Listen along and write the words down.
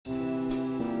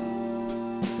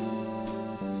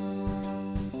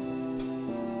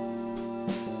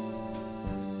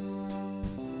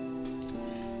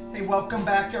welcome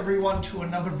back everyone to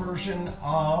another version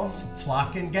of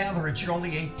Flock and Gather. It's your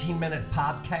only 18-minute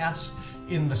podcast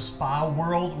in the spa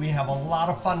world. We have a lot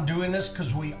of fun doing this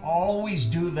because we always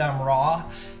do them raw.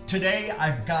 Today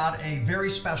I've got a very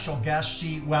special guest.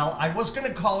 I was going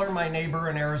to call her my neighbor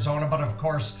in Arizona, but of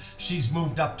course she's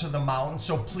moved up to the mountains.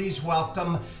 So please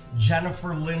welcome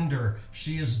Jennifer Linder.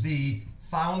 She is the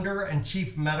founder and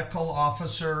chief medical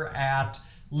officer at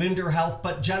Linder Health.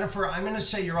 But Jennifer, I'm going to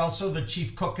say you're also the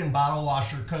chief cook and bottle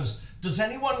washer, because does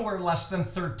anyone wear less than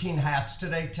 13 hats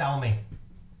today? Tell me.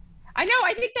 I know.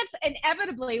 I think that's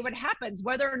inevitably what happens,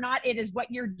 whether or not it is what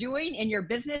you're doing in your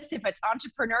business, if it's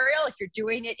entrepreneurial, if you're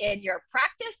doing it in your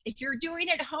practice, if you're doing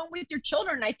it at home with your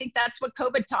children. I think that's what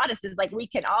COVID taught us, is like we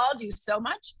can all do so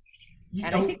much.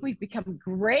 I think we've become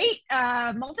great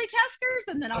multitaskers,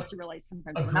 and then also realize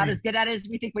sometimes we're not as good at it as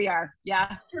we think we are. Yeah.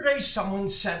 Yesterday, someone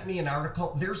sent me an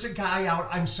article. There's a guy out,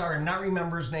 I'm sorry, I'm not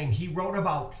remember his name. He wrote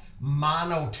about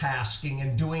monotasking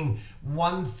and doing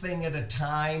one thing at a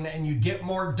time, and you get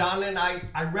more done. And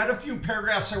I read a few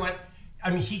paragraphs.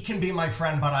 He can be my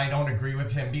friend, but I don't agree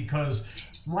with him, because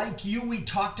like you, we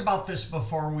talked about this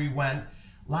before we went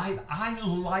live.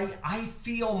 I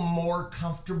feel more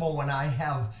comfortable when I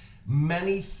have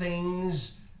many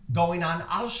things going on.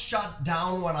 I'll shut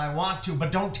down when I want to,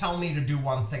 but don't tell me to do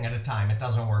one thing at a time. It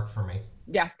doesn't work for me.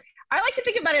 Yeah. I like to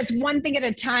think about it as one thing at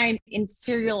a time in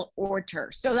serial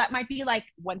order. So that might be like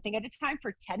one thing at a time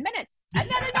for 10 minutes and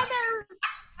then another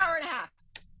hour and a half.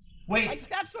 Wait. Like,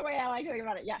 that's the way I like to think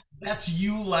about it. Yeah. That's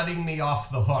you letting me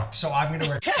off the hook. So I'm going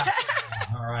to accept that.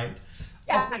 All right.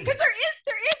 Yeah, because there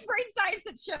is brain science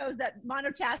that shows that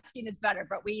monotasking is better,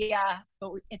 but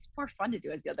it's more fun to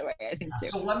do it the other way, I think, too.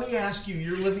 So let me ask you,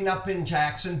 you're living up in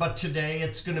Jackson, but today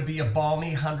it's going to be a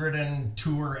balmy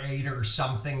 102 or 8 or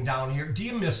something down here. Do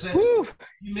you miss it? Ooh.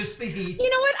 You miss the heat? You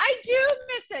know what? I do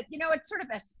miss it. It's sort of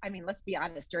let's be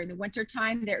honest, during the winter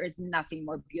time, there is nothing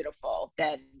more beautiful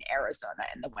than Arizona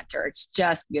in the winter. It's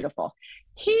just beautiful.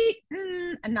 Heat,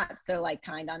 I'm not so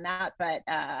kind on that,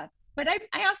 but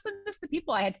I also miss the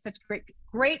people. I had such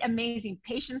great, amazing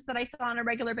patients that I saw on a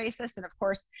regular basis. And of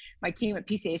course, my team at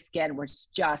PCA Skin was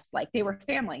just they were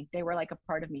family. They were like a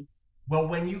part of me. Well,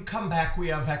 when you come back, we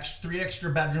have 3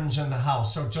 extra bedrooms in the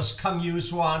house. So just come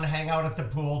use one, hang out at the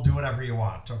pool, do whatever you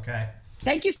want, okay?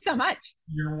 YouThank you so much.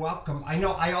 You're welcome. I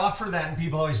know I offer that and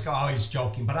people always go, oh, he's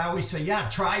joking. But I always say, yeah,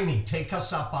 try me. Take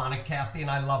us up on it, Kathy.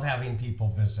 And I love having people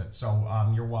visit. So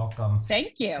you're welcome.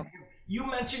 Thank you. You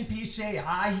mentioned PCA.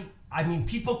 I mean,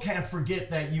 people can't forget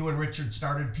that you and Richard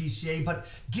started PCA, but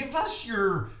give us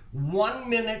your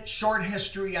 1-minute short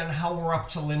history on how we're up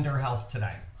to Linder Health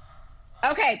today.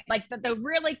 Okay, the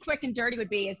really quick and dirty would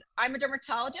be is I'm a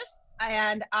dermatologist,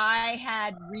 and I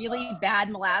had really bad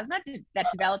melasma that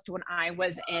developed when I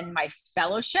was in my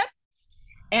fellowship.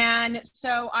 And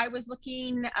so I was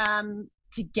looking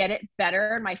to get it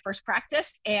better in my first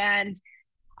practice, and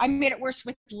I made it worse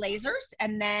with lasers,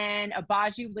 and then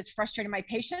Abaji was frustrating my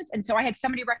patients. And so I had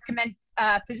somebody recommend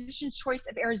Physician's Choice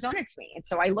of Arizona to me. And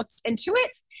so I looked into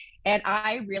it, and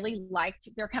I really liked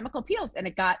their chemical peels, and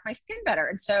it got my skin better.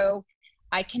 And so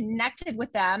I connected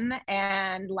with them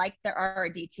and liked their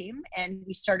R&D team, and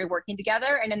we started working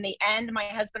together. And in the end, my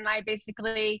husband and I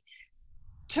basically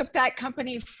took that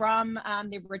company from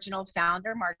the original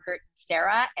founder, Margaret and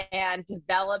Sarah, and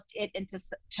developed it into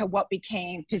what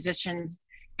became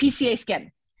PCA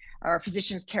Skin, or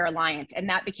Physicians Care Alliance. And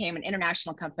that became an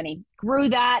international company. Grew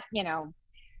that,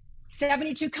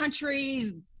 72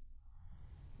 countries,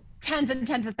 tens and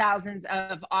tens of thousands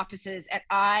of offices. And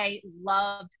I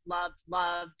loved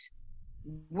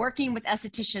working with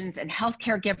estheticians and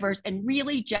healthcare givers, and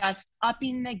really just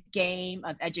upping the game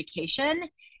of education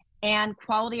and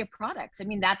quality of products. I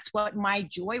mean, that's what my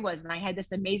joy was. And I had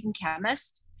this amazing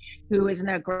chemist who is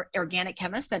an organic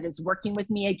chemist that is working with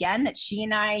me again, that she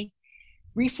and I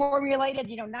reformulated,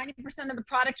 90% of the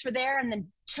products were there, and then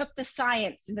took the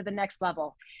science into the next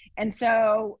level. And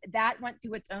so that went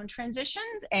through its own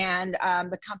transitions, and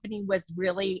the company was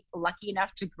really lucky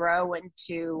enough to grow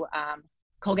into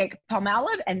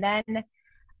Colgate-Palmolive. And then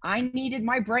I needed,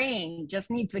 my brain just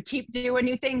needs to keep doing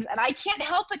new things. And I can't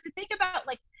help but to think about,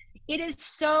 it is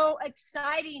so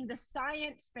exciting, the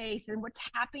science space and what's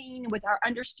happening with our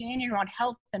understanding around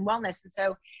health and wellness. And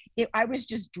so I was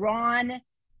just drawn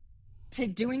to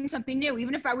doing something new,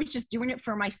 even if I was just doing it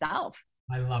for myself.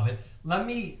 I love it.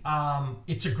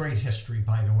 It's a great history,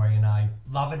 by the way, and I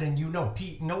love it. And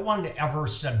no one ever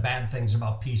said bad things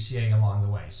about PCA along the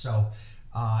way. So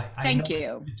Thank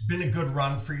you. It's been a good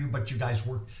run for you, but you guys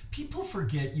people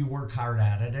forget you work hard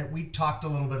at it. And we talked a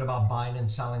little bit about buying and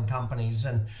selling companies.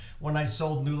 And when I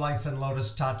sold New Life and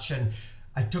Lotus Touch, and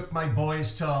I took my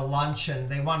boys to lunch and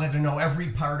they wanted to know every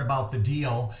part about the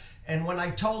deal. And when I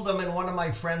told them, and one of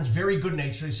my friends, very good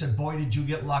natured, he said, "Boy, did you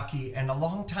get lucky." And a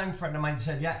longtime friend of mine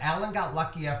said, "Yeah, Alan got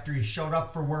lucky after he showed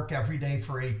up for work every day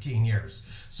for 18 years.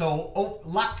 So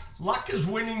luck is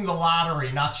winning the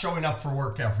lottery, not showing up for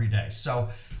work every day." So,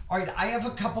 all right, I have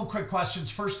a couple quick questions.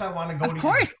 First, I want to go Of to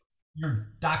course. your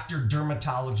doctor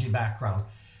dermatology background.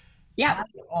 Yeah.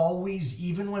 I always,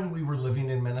 even when we were living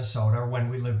in Minnesota or when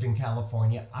we lived in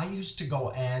California, I used to go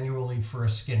annually for a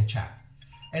skin check.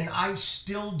 And I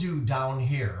still do down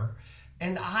here.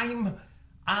 And I'm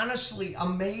honestly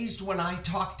amazed when I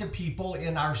talk to people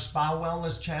in our Spa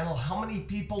Wellness channel, how many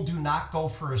people do not go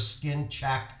for a skin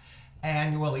check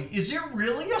annually. Is it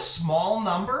really a small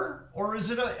number? Or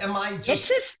is it am I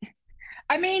just...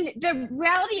 I mean, the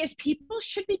reality is people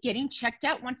should be getting checked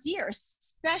out once a year,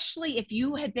 especially if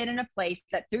you had been in a place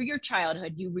that through your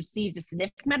childhood, you received a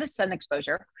significant amount of sun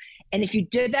exposure. And if you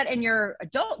did that in your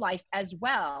adult life as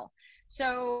well.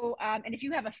 So, and if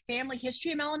you have a family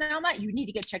history of melanoma, you need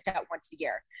to get checked out once a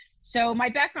year. So my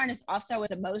background is also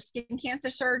as a Mohs skin cancer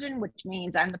surgeon, which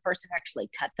means I'm the person who actually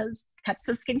cuts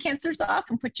those skin cancers off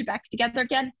and puts you back together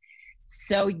again.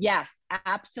 So yes,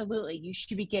 absolutely. You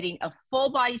should be getting a full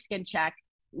body skin check,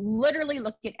 literally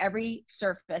look at every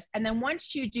surface. And then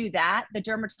once you do that, the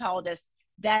dermatologist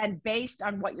then, based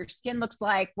on what your skin looks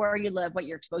like, where you live, what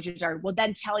your exposures are, will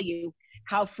then tell you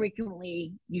how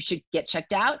frequently you should get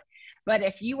checked out. But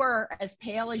if you are as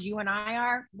pale as you and I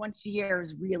are, once a year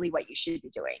is really what you should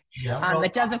be doing. Yeah, well,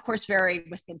 it does, of course, vary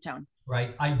with skin tone.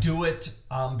 Right. I do it,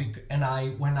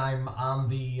 and when I'm on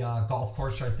the golf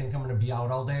course, or I think I'm going to be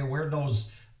out all day, I wear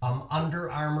those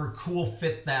Under Armour Cool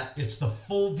Fit that it's the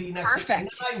full V-neck. Perfect. And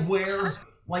then I wear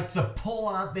like the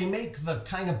pull-on, they make the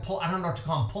kind of I don't know what to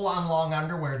call them, pull-on long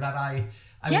underwear that I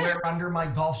wear under my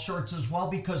golf shorts as well,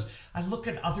 because I look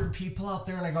at other people out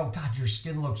there and I go, God, your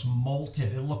skin looks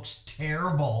molted. It looks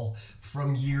terrible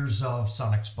from years of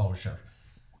sun exposure.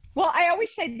 Well, I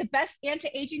always say the best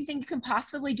anti-aging thing you can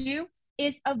possibly do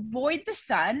is avoid the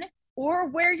sun or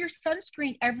wear your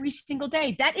sunscreen every single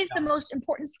day. That is the most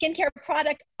important skincare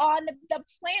product on the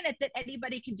planet that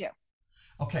anybody can do.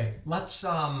 Okay, let's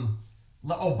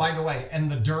oh, by the way,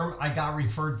 and I got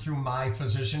referred through my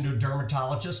physician to a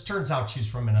dermatologist. Turns out she's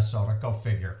from Minnesota. Go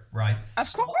figure, right?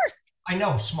 Of course. I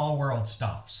know, small world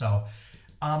stuff. So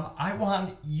I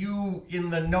want you, in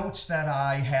the notes that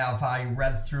I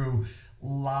read through a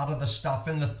lot of the stuff,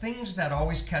 and the things that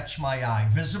always catch my eye: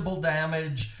 visible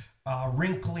damage,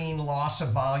 wrinkling, loss of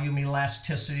volume,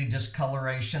 elasticity,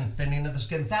 discoloration, thinning of the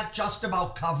skin. That just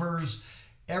about covers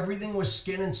everything with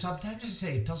skin. And sometimes I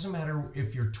say it doesn't matter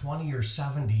if you're 20 or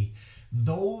 70.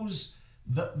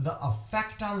 The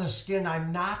effect on the skin,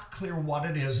 I'm not clear what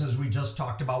it is, as we just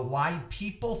talked about, why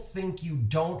people think you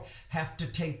don't have to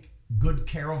take good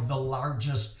care of the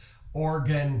largest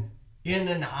organ in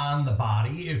and on the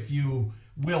body, if you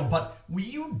will. But will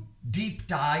you deep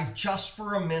dive just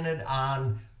for a minute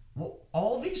on, well,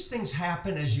 all these things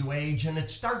happen as you age, and it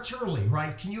starts early,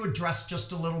 right? Can you address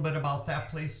just a little bit about that,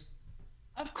 please?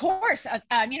 Of course,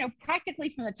 practically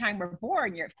from the time we're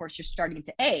born, you're starting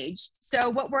to age. So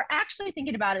what we're actually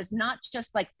thinking about is not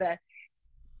just like the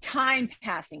time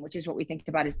passing, which is what we think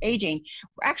about as aging.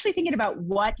 We're actually thinking about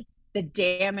what the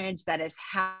damage that is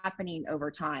happening over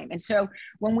time. And so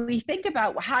when we think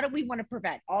about how do we want to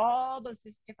prevent all those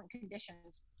different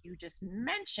conditions you just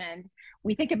mentioned,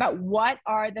 we think about what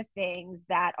are the things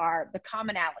that are the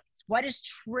commonalities, what is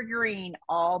triggering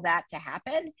all that to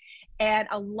happen. And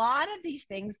a lot of these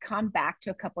things come back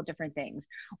to a couple different things.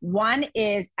 One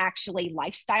is actually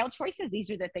lifestyle choices.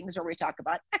 These are the things where we talk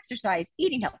about exercise,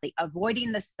 eating healthy,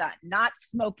 avoiding the sun, not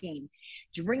smoking,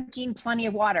 drinking plenty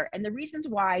of water. And the reasons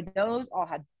why those all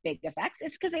have big effects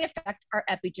is because they affect our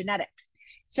epigenetics.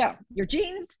 So your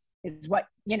genes is what,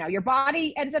 your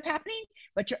body ends up happening,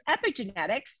 but your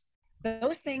epigenetics,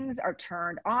 those things are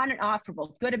turned on and off for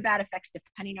both good and bad effects,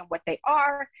 depending on what they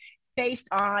are, based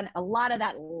on a lot of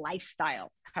that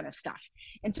lifestyle kind of stuff.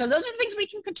 And so those are the things we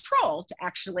can control to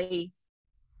actually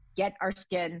get our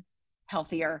skin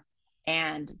healthier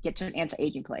and get to an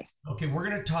anti-aging place. Okay, we're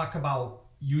going to talk about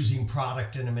using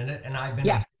product in a minute. And I've been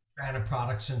a fan of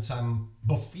products since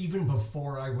even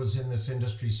before I was in this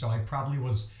industry. So I probably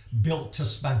was built to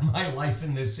spend my life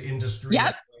in this industry.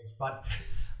 Yep. Anyways. But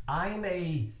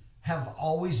have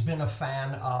always been a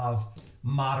fan of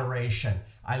moderation.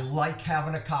 I like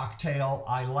having a cocktail.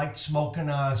 I like smoking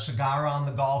a cigar on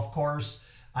the golf course.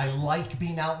 I like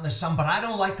being out in the sun, but I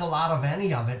don't like a lot of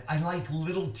any of it. I like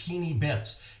little teeny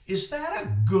bits. Is that a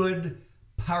good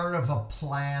part of a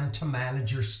plan to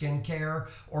manage your skincare?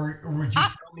 Or would you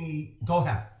tell me, go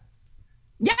ahead.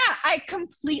 Yeah, I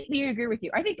completely agree with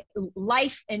you. I think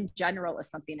life in general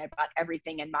is something about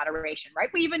everything in moderation, right?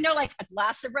 We even know like a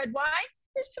glass of red wine,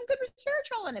 there's some good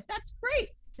resveratrol in it. That's great.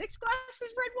 6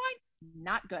 glasses red wine,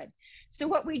 not good. So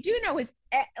what we do know is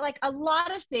like a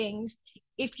lot of things,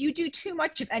 if you do too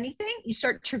much of anything, you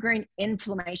start triggering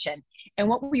inflammation. And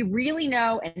what we really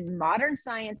know in modern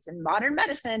science and modern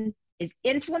medicine is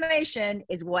inflammation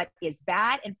is what is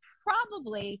bad and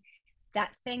probably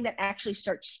that thing that actually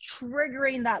starts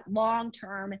triggering that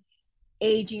long-term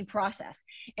aging process.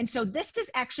 And so this is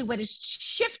actually what has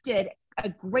shifted a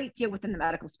great deal within the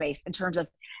medical space in terms of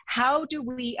how do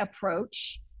we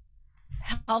approach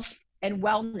health and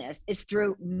wellness is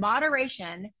through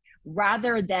moderation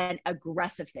rather than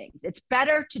aggressive things. It's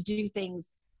better to do things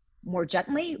more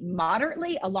gently,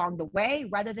 moderately along the way,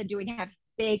 rather than have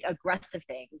big aggressive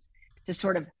things to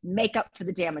sort of make up for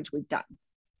the damage we've done.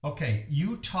 Okay,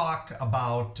 you talk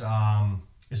about,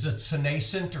 is it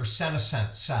senescent or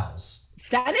senescent cells?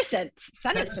 Senescent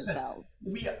cells.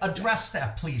 We address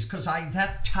that, please, because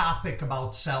that topic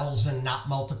about cells and not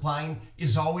multiplying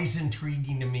is always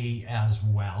intriguing to me as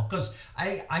well. Because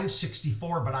I'm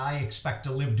 64, but I expect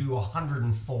to live to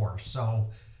 104. So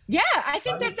yeah, I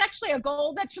think that's actually a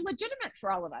goal that's legitimate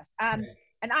for all of us. And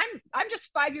I'm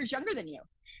just 5 years younger than you.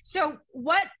 So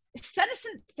what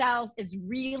senescent cells is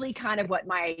really kind of what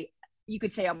you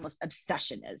could say almost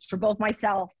obsession is for both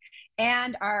myself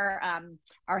and our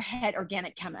head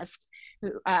organic chemist,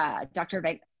 who Dr.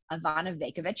 Ivana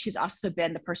Vekovich, who's also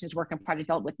been the person who's worked in product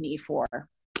development with me for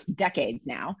decades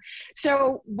now.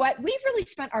 So what we've really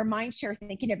spent our mind share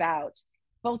thinking about,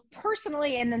 both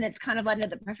personally and then it's kind of under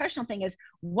the professional thing, is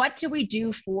what do we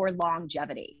do for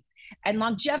longevity? And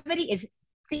longevity is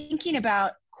thinking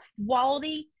about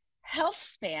quality health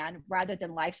span rather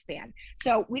than lifespan.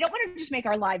 So we don't want to just make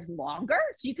our lives longer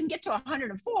so you can get to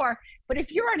 104, but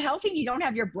if you're unhealthy and you don't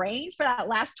have your brain for that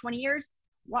last 20 years,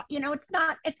 well, it's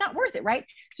not worth it, right?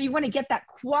 So you want to get that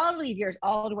quality of years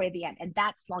all the way to the end, and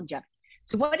that's longevity.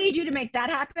 So what do you do to make that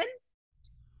happen?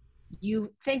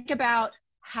 You think about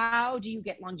how do you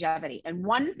get longevity? And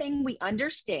one thing we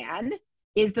understand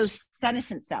is those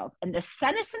senescent cells, and the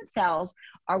senescent cells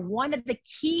are one of the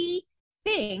key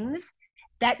things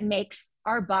that makes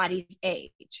our bodies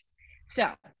age. So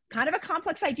kind of a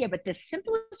complex idea, but the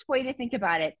simplest way to think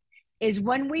about it is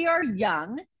when we are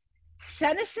young,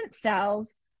 senescent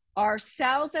cells are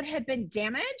cells that have been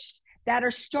damaged that are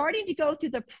starting to go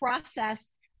through the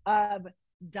process of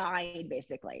dying,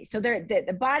 basically. So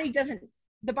the body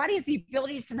has the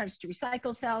ability sometimes to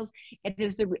recycle cells. It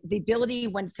is the ability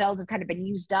when cells have kind of been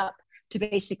used up to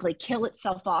basically kill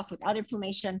itself off without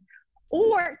inflammation,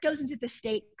 or it goes into the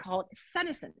state called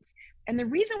senescence. And the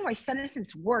reason why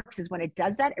senescence works is when it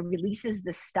does that, it releases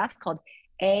this stuff called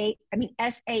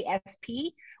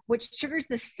SASP, which triggers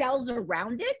the cells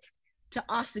around it to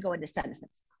also go into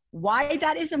senescence. Why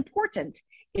that is important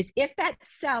is if that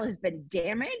cell has been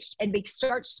damaged and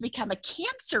starts to become a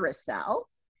cancerous cell,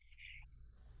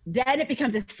 then it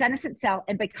becomes a senescent cell,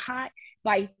 and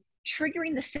by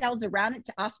triggering the cells around it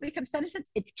to also become senescent,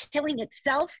 it's killing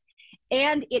itself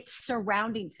and its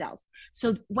surrounding cells.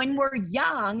 So when we're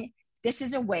young, this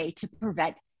is a way to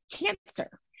prevent cancer.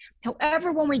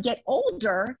 However, when we get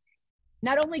older,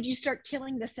 not only do you start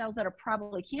killing the cells that are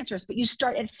probably cancerous, but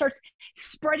it starts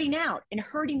spreading out and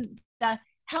hurting the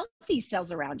healthy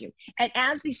cells around you. And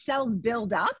as these cells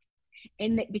build up,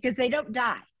 because they don't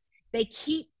die, they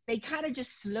kind of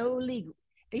just slowly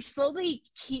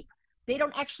keep, they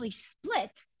don't actually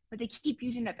split, but they keep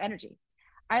using up energy.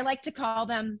 I like to call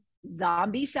them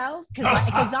zombie cells, because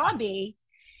like a zombie,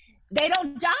 they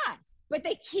don't die, but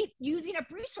they keep using up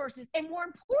resources. And more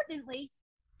importantly,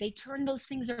 they turn those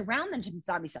things around into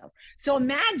zombie cells. So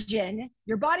imagine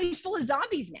your body's full of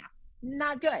zombies now.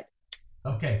 Not good.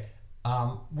 Okay.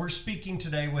 We're speaking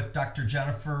today with Dr.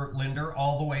 Jennifer Linder,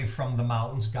 all the way from the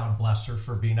mountains. God bless her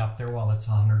for being up there while it's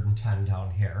 110 down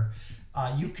here.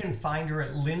 You can find her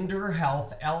at Linder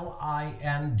Health,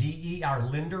 Linder,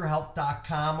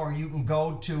 linderhealth.com, or you can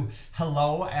go to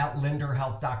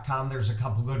hello@linderhealth.com. There's a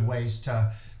couple good ways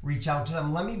to reach out to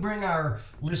them. Let me bring our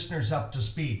listeners up to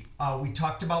speed. We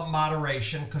talked about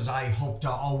moderation, because I hope to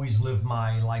always live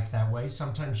my life that way.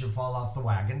 Sometimes you fall off the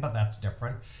wagon, but that's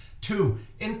different. 2,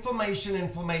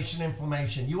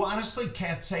 inflammation. You honestly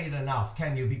can't say it enough,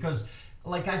 can you? Because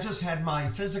like I just had my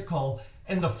physical,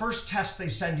 and the first test they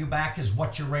send you back is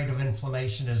what your rate of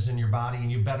inflammation is in your body,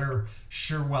 and you better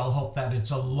sure well hope that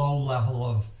it's a low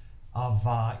level of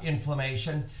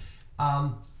inflammation.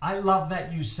 I love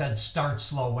that you said start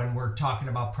slow when we're talking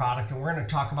about product, and we're going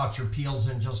to talk about your peels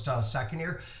in just a second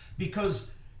here,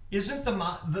 because Isn't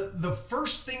the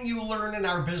first thing you learn in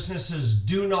our business is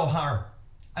do no harm?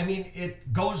 I mean,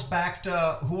 it goes back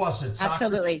to, who was it?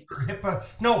 Absolutely.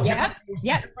 Hippocratic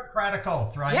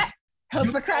Oath, right? Yeah.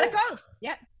 Hippocratic Oath.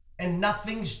 Yep. And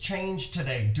nothing's changed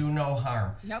today. Do no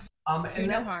harm. Nope. Do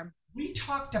no harm. We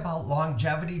talked about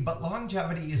longevity, but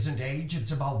longevity isn't age.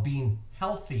 It's about being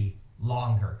healthy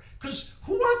longer. Because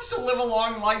who wants to live a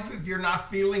long life if you're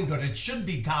not feeling good? It should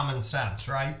be common sense,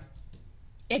 right?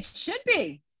 It should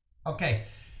be. Okay.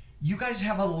 You guys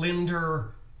have a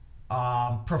Linder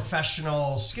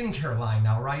professional skincare line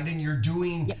now, right? And you're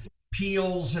doing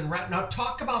peels and now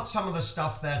talk about some of the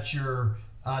stuff that you're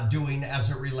doing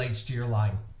as it relates to your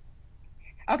line.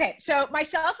 Okay, so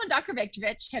myself and Dr.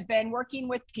 Viktovich have been working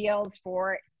with peels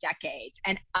for decades,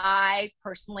 and I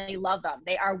personally love them.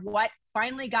 They are what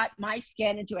finally got my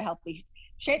skin into a healthy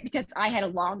shape because I had a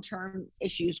long-term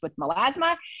issues with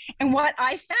melasma. And what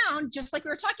I found, just like we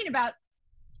were talking about,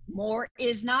 more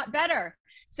is not better.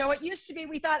 So it used to be,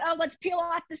 we thought, oh, let's peel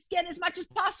off the skin as much as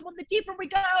possible. The deeper we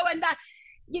go, and the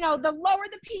lower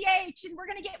the pH, and we're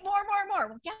going to get more and more and more.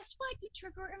 Well, guess what? You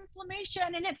trigger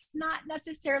inflammation, and it's not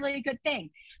necessarily a good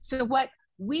thing. So what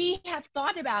we have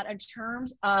thought about in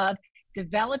terms of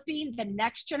developing the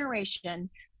next generation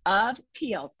of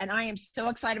peels, and I am so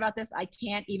excited about this, I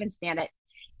can't even stand it,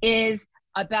 is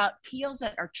about peels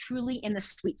that are truly in the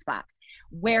sweet spot,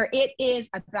 where it is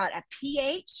about a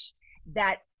pH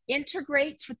that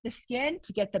integrates with the skin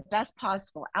to get the best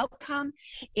possible outcome.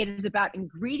 It is about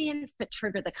ingredients that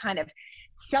trigger the kind of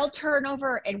cell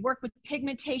turnover and work with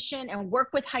pigmentation and work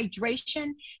with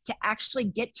hydration to actually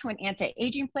get to an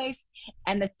anti-aging place.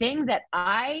 And the thing that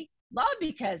I love,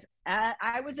 because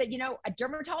I was a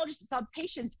dermatologist that saw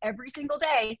patients every single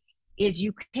day, is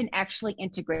you can actually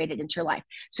integrate it into your life.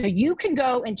 So you can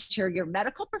go into your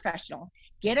medical professional,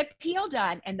 get a peel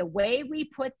done, and the way we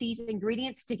put these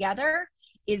ingredients together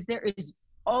is there is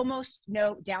almost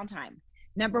no downtime.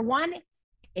 Number one,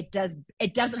 it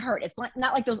doesn't hurt. It's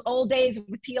not like those old days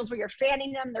with peels where you're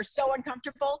fanning them. They're so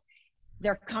uncomfortable.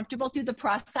 They're comfortable through the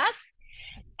process.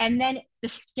 And then the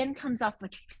skin comes off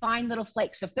with fine little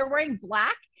flakes. So if they're wearing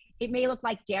black, it may look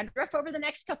like dandruff over the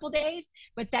next couple of days,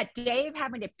 but that day of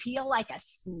having to peel like a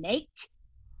snake,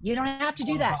 you don't have to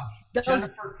do that.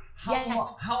 Jennifer,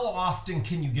 how often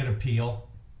can you get a peel?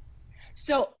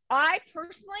 So I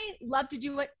personally love to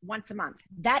do it once a month.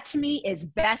 That to me is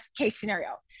best case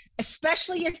scenario,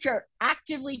 especially if you're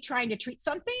actively trying to treat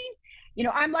something.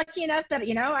 I'm lucky enough that,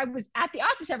 I was at the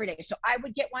office every day. So I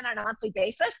would get one on a monthly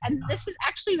basis. And this is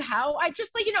actually how I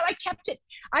just I kept it.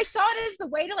 I saw it as the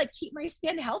way to keep my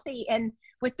skin healthy. And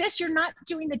with this, you're not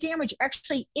doing the damage, you're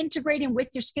actually integrating with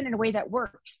your skin in a way that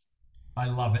works. I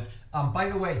love it. By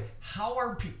the way,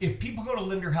 if people go to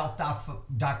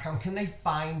linderhealth.com, can they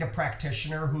find a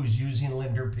practitioner who's using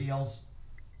Linder peels?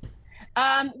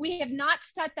 We have not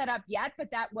set that up yet,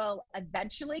 but that will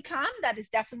eventually come. That is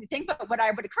definitely the thing. But what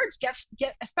I would encourage,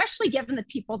 especially given the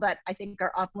people that I think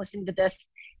are often listening to this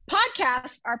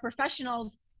podcast, are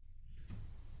professionals,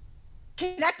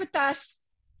 connect with us,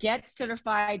 get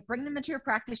certified, bring them into your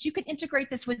practice. You can integrate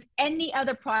this with any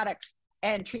other products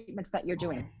and treatments that you're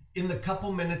doing. In the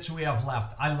couple minutes we have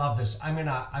left, I love this. I'm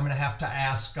gonna have to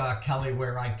ask Kelly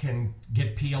where I can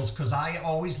get peels, because I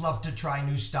always love to try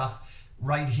new stuff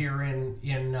right here in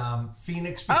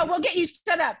Phoenix. Oh, we'll get you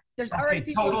set up. There's already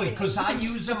people. Totally, because I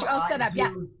use them.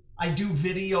 I do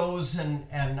videos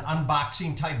and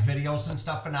unboxing type videos and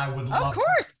stuff, and I would love to do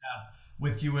that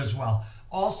with you as well.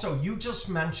 Also, you just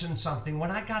mentioned something.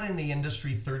 When I got in the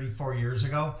industry 34 years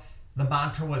ago, the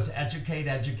mantra was educate,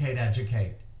 educate,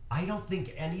 educate. I don't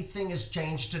think anything has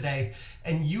changed today.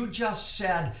 And you just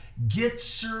said, get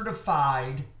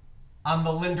certified on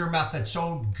the Linder method.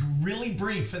 So really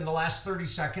brief in the last 30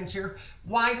 seconds here,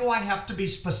 why do I have to be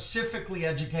specifically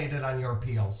educated on your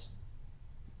peels?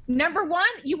 Number one,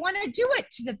 you want to do it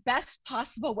to the best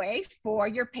possible way for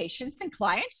your patients and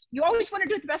clients. You always want to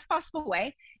do it the best possible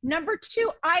way. Number two,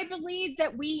 I believe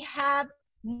that we have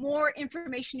more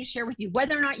information to share with you,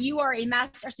 whether or not you are a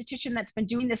master esthetician that's been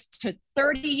doing this to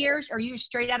 30 years or you're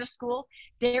straight out of school.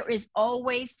 There is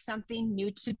always something new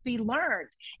to be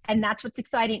learned, and that's what's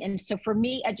exciting. And so for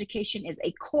me, education is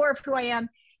a core of who I am,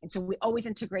 and so we always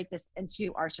integrate this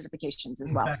into our certifications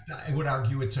as well. In fact, I would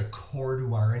argue it's a core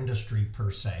to our industry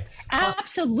per se.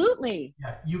 Absolutely.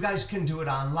 Yeah, you guys can do it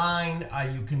online.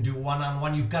 You can do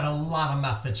one-on-one. You've got a lot of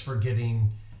methods for getting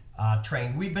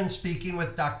trained. We've been speaking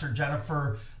with Dr.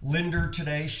 Jennifer Linder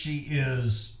today. She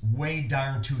is way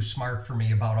darn too smart for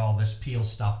me about all this peel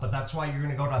stuff, but that's why you're going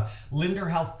to go to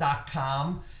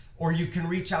linderhealth.com, or you can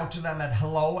reach out to them at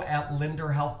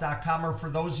hello@linderhealth.com, or for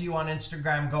those of you on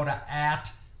Instagram, go to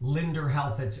Linder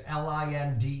Health. It's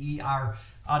Linder.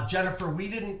 Jennifer, we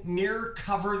didn't near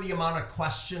cover the amount of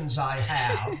questions I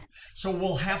have, so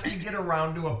we'll have to get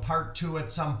around to a part 2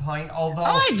 at some point. Although,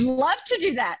 I'd love to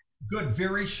do that. Good.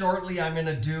 Very shortly, I'm going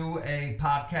to do a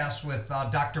podcast with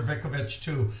Dr. Vikovich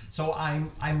too. So I'm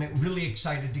really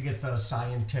excited to get the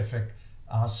scientific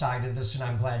side of this, and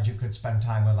I'm glad you could spend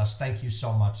time with us. Thank you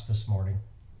so much this morning.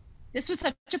 This was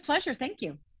such a pleasure. Thank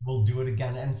you. We'll do it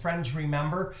again. And friends,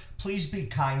 remember, please be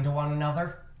kind to one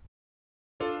another.